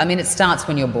teachers. I mean, it starts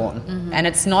when you're born. And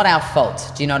it's not our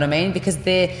fault, do you know what I mean? Because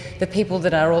the people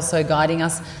that are also guiding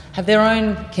us have their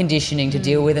own conditioning to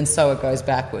deal with, and so it goes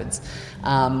backwards.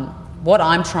 What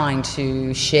I'm trying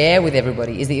to share with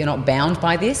everybody is that you're not bound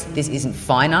by this. This isn't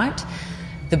finite.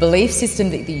 The belief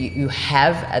system that you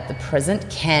have at the present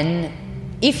can,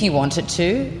 if you want it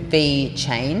to, be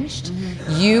changed.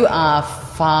 You are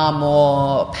far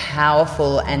more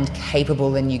powerful and capable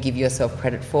than you give yourself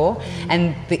credit for.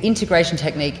 And the integration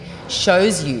technique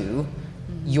shows you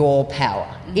your power.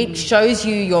 It shows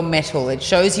you your metal. It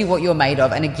shows you what you're made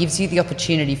of, and it gives you the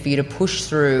opportunity for you to push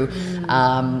through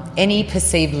any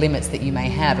perceived limits that you may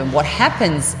have. And what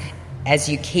happens as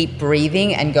you keep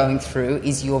breathing and going through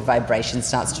is your vibration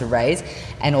starts to raise,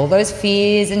 and all those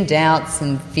fears and doubts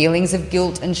and feelings of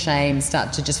guilt and shame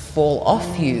start to just fall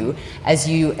off you as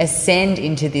you ascend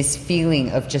into this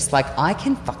feeling of just like, I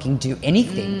can fucking do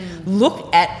anything.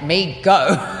 Look at me go.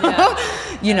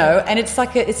 You know, and it's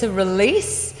like it's a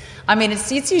release. I mean,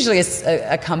 it's usually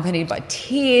accompanied by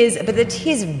tears, but the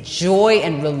tears of joy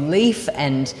and relief.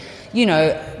 And, you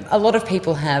know, a lot of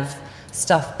people have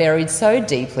stuff buried so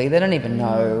deeply they don't even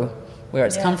know where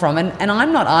it's come from. And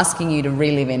I'm not asking you to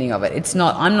relive any of it.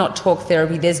 I'm not talk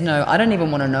therapy. I don't even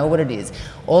want to know what it is.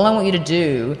 All I want you to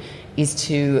do is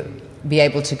to be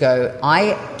able to go,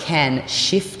 I can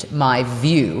shift my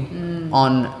view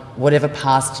on whatever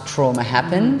past trauma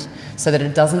happened so that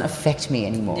it doesn't affect me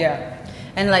anymore. Yeah.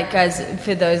 And like, guys,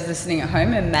 for those listening at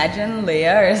home, imagine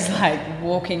Leah is like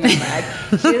walking around.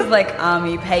 She's like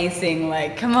army pacing,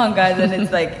 like, come on, guys. And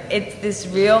it's like, it's this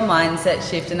real mindset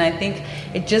shift. And I think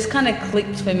it just kind of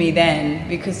clicked for me then,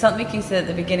 because something you said at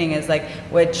the beginning is like,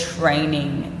 we're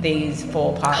training these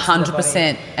 4 parts 100%. of the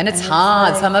body. And it's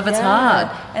hard. Some of it's hard.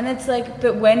 And it's like,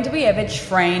 but when do we ever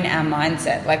train our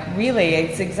mindset? Like, really,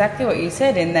 it's exactly what you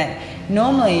said, in that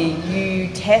normally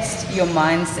you test your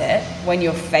mindset when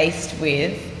you're faced with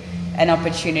an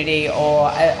opportunity or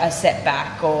a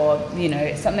setback, or, you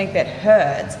know, something that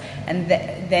hurts, and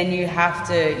then you have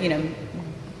to, you know,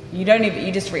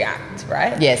 you just react,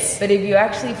 right? Yes. But if you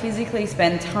actually physically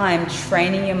spend time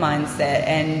training your mindset,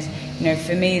 and, you know,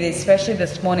 for me, especially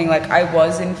this morning, like, I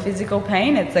was in physical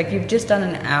pain. It's like you've just done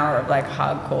an hour of like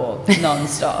hardcore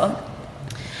nonstop.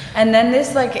 And then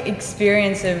this like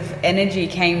experience of energy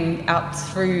came out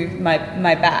through my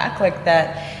back like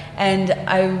that, and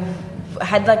I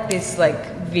had like this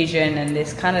like vision and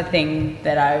this kind of thing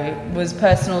that was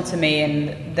personal to me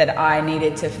and that I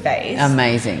needed to face.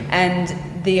 Amazing.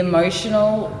 And the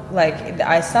emotional, like,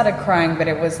 I started crying, but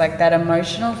it was like that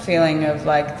emotional feeling of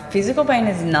like physical pain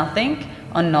is nothing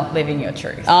on not living your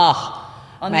truth.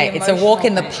 Mate, it's a walk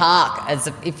in the park.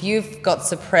 If you've got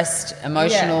suppressed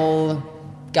emotional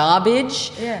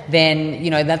garbage, then,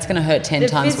 that's going to hurt 10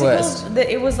 times worse.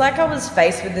 It was like I was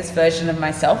faced with this version of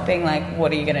myself being like,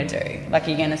 what are you going to do? Like,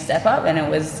 are you going to step up? And it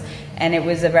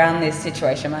was around this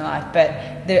situation in my life.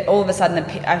 But all of a sudden,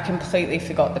 I completely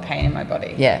forgot the pain in my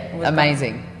body. Yeah,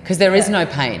 amazing. Because there is no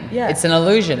pain. Yeah. It's an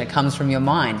illusion. It comes from your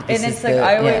mind.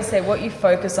 I always say, what you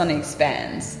focus on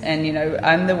expands. And,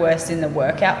 I'm the worst in the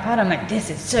workout part. I'm like,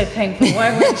 this is so painful.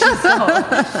 Why won't you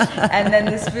stop? And then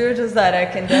the spiritual side, I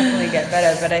can definitely get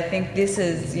better. But I think this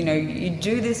is, you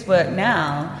do this work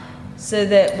now so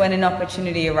that when an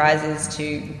opportunity arises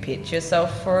to pitch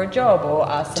yourself for a job or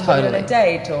ask somebody on a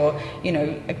date or,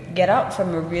 get up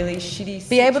from a really shitty situation.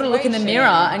 Be able to look in the mirror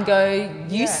and go,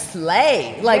 you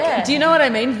slay. Like, do you know what I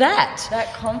mean?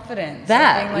 That confidence.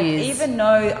 That is... Even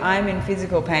though I'm in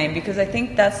physical pain, because I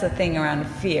think that's the thing around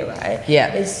fear, right?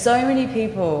 Yeah. Is so many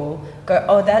people go,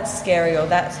 oh, that's scary or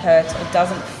that's hurts or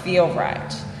doesn't feel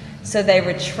right. So they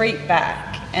retreat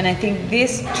back. And I think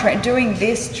doing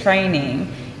this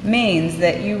training means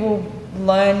that you will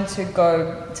learn to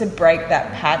break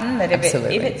that pattern, that if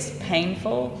it's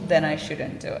painful, then I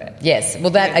shouldn't do it. Yes. Well,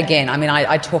 that again, I mean,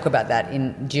 I talk about that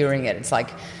during it. It's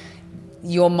like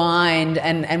your mind,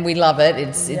 and we love it.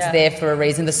 It's there for a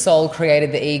reason. The soul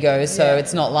created the ego, so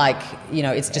it's not like,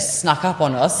 it's just snuck up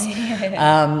on us.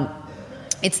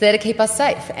 It's there to keep us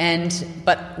safe.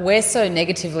 But we're so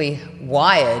negatively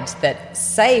wired that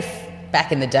safe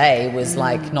back in the day was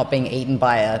like not being eaten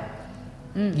by a...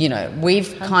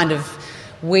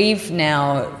 we've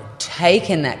now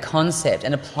taken that concept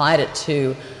and applied it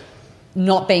to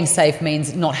not being safe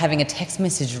means not having a text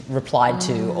message replied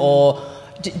to, or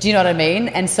do you know what I mean?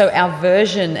 And so our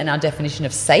version and our definition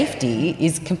of safety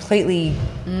is completely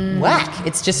whack.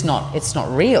 It's just not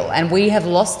real. And we have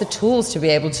lost the tools to be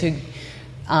able to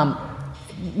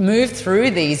move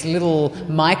through these little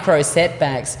micro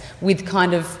setbacks with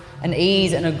kind of an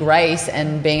ease and a grace,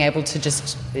 and being able to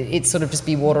just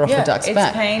be water off a duck's back.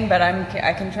 It's pain, but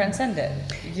I can transcend it,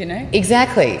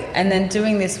 Exactly. And then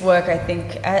doing this work, I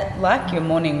think, like your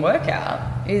morning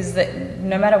workout, is that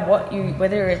no matter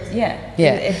whether it's...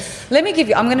 Let me give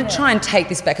you... I'm going to try and take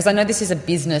this back, because I know this is a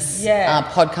business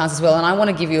podcast as well, and I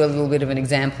want to give you a little bit of an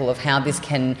example of how this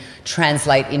can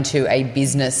translate into a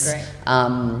business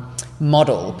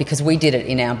model, because we did it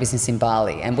in our business in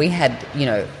Bali, and we had,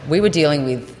 we were dealing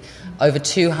with over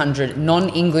 200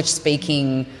 non-English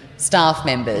speaking staff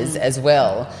members as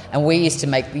well, and we used to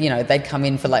make, they'd come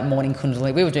in for like morning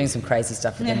kundalini. We were doing some crazy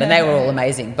stuff for them, and they were all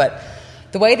amazing. But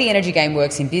the way the energy game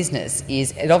works in business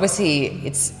is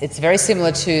it's very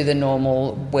similar to the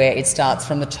normal, where it starts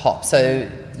from the top. So,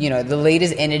 the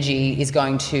leader's energy is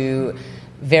going to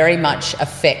very much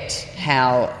affect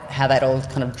how that all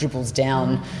kind of dribbles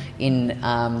down in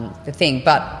the thing.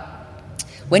 But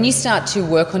when you start to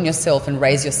work on yourself and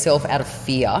raise yourself out of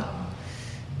fear,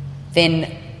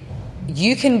 then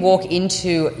you can walk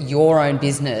into your own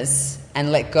business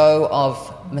and let go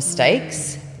of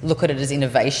mistakes, look at it as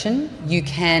innovation. You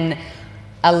can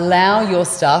allow your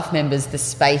staff members the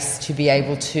space to be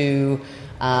able to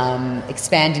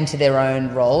expand into their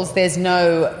own roles. There's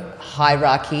no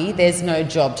hierarchy, there's no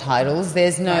job titles,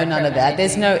 there's none of that,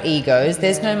 there's no egos,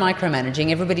 there's no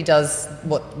micromanaging. Everybody does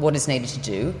what is needed to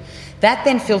do. That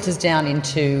then filters down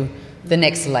into the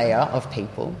next layer of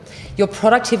people. Your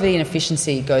productivity and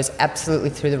efficiency goes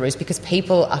absolutely through the roof, because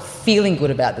people are feeling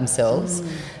good about themselves,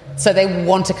 so they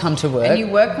want to come to work. And you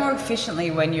work more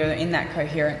efficiently when you're in that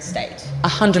coherent state.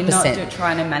 100%. You're not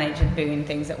trying to manage a billion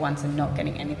things at once and not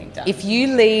getting anything done. If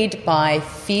you lead by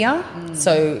fear,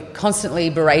 so constantly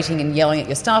berating and yelling at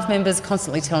your staff members,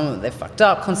 constantly telling them that they're fucked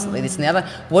up, constantly this and the other,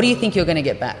 what do you think you're going to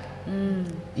get back?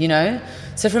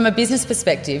 So from a business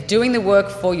perspective, doing the work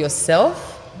for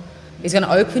yourself is going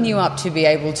to open you up to be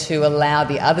able to allow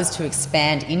the others to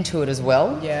expand into it as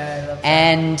well. Yeah, I love that.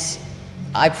 And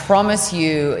I promise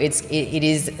you, it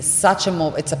is such a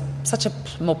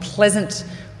more pleasant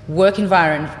work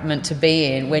environment to be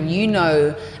in when you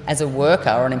know, as a worker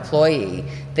or an employee,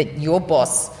 that your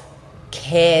boss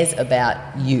cares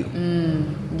about you.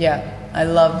 Yeah, I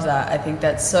love that. I think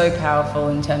that's so powerful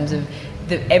in terms of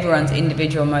everyone's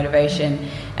individual motivation.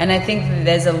 And I think that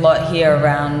there's a lot here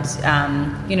around,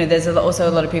 there's also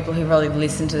a lot of people who really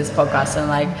listen to this podcast and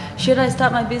like, should I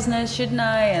start my business? Shouldn't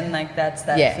I? And like, that's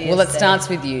that. Yeah, well, it starts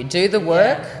with you. Do the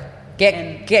work,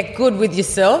 get good with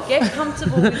yourself. Get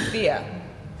comfortable with fear.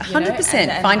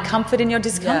 100%. Find comfort in your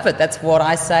discomfort. That's what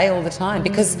I say all the time.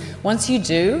 Because once you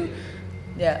do,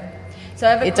 Yeah. So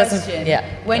I have a question. Yeah.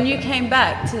 When you came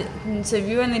back so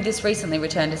you only just recently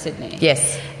returned to Sydney.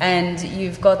 Yes. And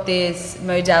you've got this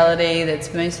modality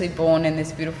that's mostly born in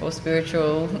this beautiful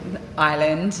spiritual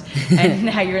island, and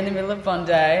now you're in the middle of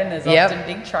Bondi, and there's often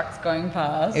big trucks going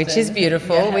past. Which is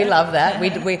beautiful. Yeah. We love that.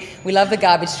 We love the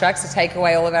garbage trucks to take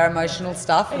away all of our emotional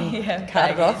stuff and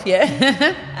cut it off.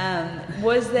 Yeah.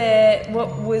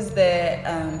 What was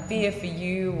there fear for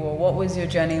you, or what was your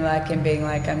journey like in being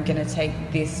like, I'm going to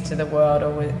take this to the world,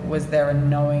 or was there a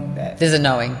knowing that? There's a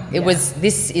knowing.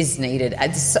 This is needed.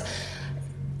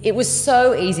 It was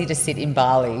so easy to sit in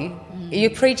Bali.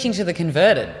 You're preaching to the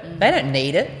converted. They don't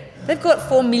need it. They've got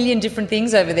 4 million different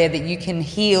things over there that you can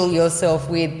heal yourself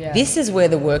with. Yeah. This is where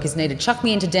the work is needed. Chuck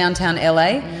me into downtown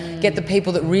LA, get the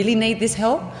people that really need this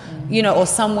help, or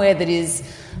somewhere that is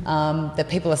that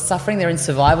people are suffering, they're in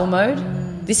survival mode.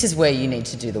 This is where you need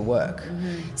to do the work.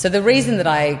 So the reason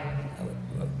that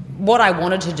what I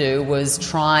wanted to do was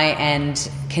try and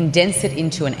condense it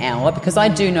into an hour, because I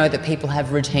do know that people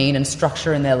have routine and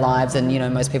structure in their lives, and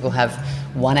most people have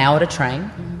 1 hour to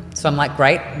train. So I'm like,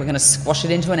 great, we're going to squash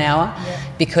it into an hour,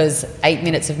 because 8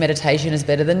 minutes of meditation is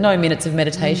better than no minutes of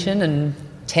meditation, and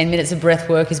 10 minutes of breath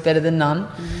work is better than none.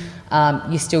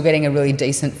 You're still getting a really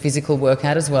decent physical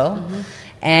workout as well.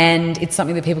 And it's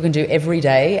something that people can do every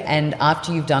day, and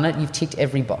after you've done it, you've ticked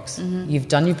every box. You've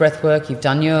done your breath work, you've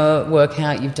done your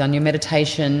workout, you've done your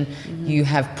meditation, you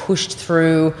have pushed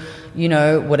through,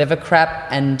 whatever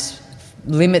crap and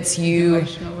limits you.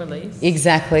 Emotional release.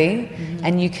 Exactly.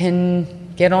 And you can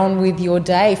get on with your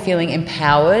day feeling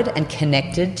empowered and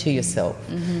connected to yourself.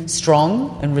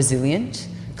 Strong and resilient,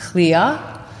 clear,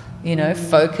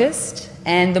 focused.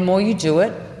 And the more you do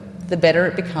it, the better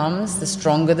it becomes, the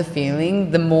stronger the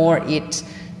feeling, the more it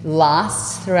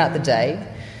lasts throughout the day.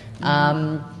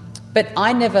 But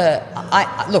I knew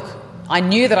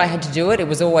that I had to do it. It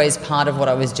was always part of what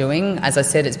I was doing. As I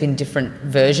said, it's been different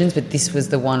versions, but this was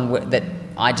the one that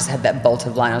I just had that bolt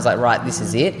of light. I was like, right, this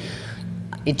is it.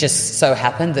 It just so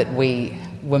happened that we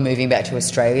were moving back to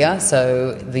Australia,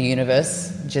 so the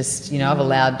universe just, I've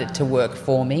allowed it to work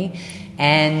for me.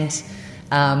 And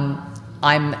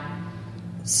I'm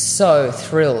so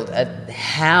thrilled at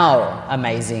how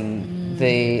amazing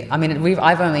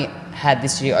I've only had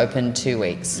this studio open 2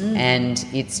 weeks, and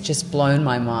it's just blown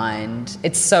my mind.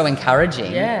 It's so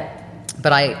encouraging. Yeah.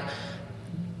 But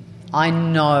I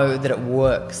know that it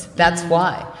works. That's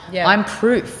why. Yeah. I'm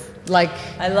proof.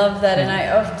 I love that, and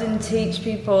I often teach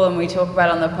people, and we talk about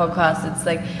it on the podcast, it's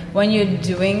like when you're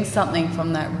doing something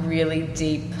from that really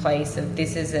deep place of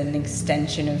this is an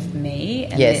extension of me,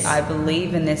 and I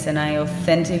believe in this, and I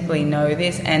authentically know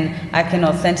this, and I can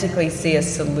authentically see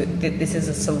that this is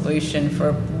a solution for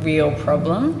a real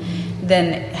problem,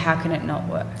 then how can it not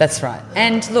work? That's right.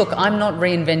 And look, I'm not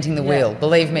reinventing the wheel,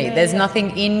 believe me. There's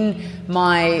nothing in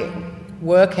my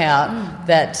workout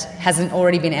that hasn't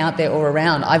already been out there or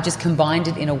around. I've just combined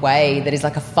it in a way that is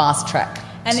like a fast track.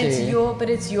 And it's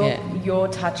your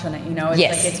touch on it, It's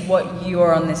like it's what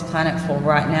you're on this planet for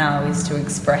right now, is to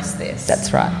express this.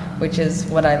 That's right. Which is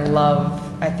what I love.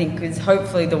 I think is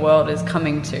hopefully the world is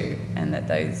coming to, and that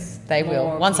they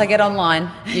will. Once I get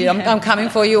online, I'm coming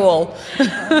for you all.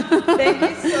 Thank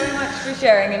you so much for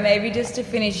sharing. And maybe just to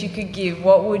finish, you could give,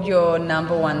 what would your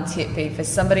number one tip be for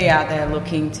somebody out there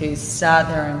looking to start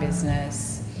their own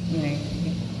business,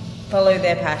 follow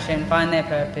their passion, find their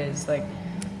purpose,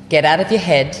 get out of your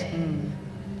head,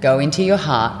 go into your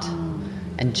heart,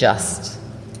 and just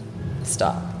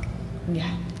start.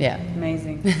 Yeah.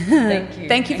 Amazing. Thank you.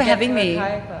 Thank you for having me.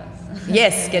 Kaya class.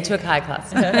 Yes, get to a Kaya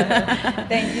class.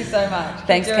 Thank you so much.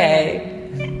 Thanks, Kay.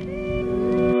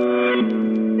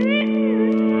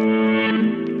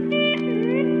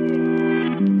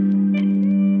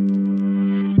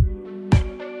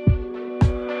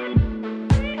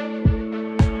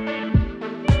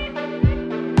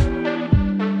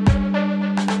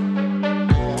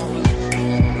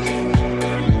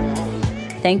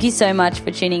 Thank you so much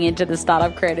for tuning into the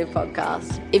Startup Creative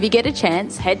Podcast. If you get a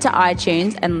chance, head to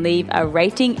iTunes and leave a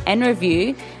rating and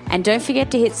review. And don't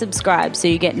forget to hit subscribe so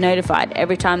you get notified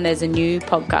every time there's a new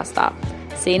podcast up.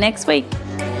 See you next week.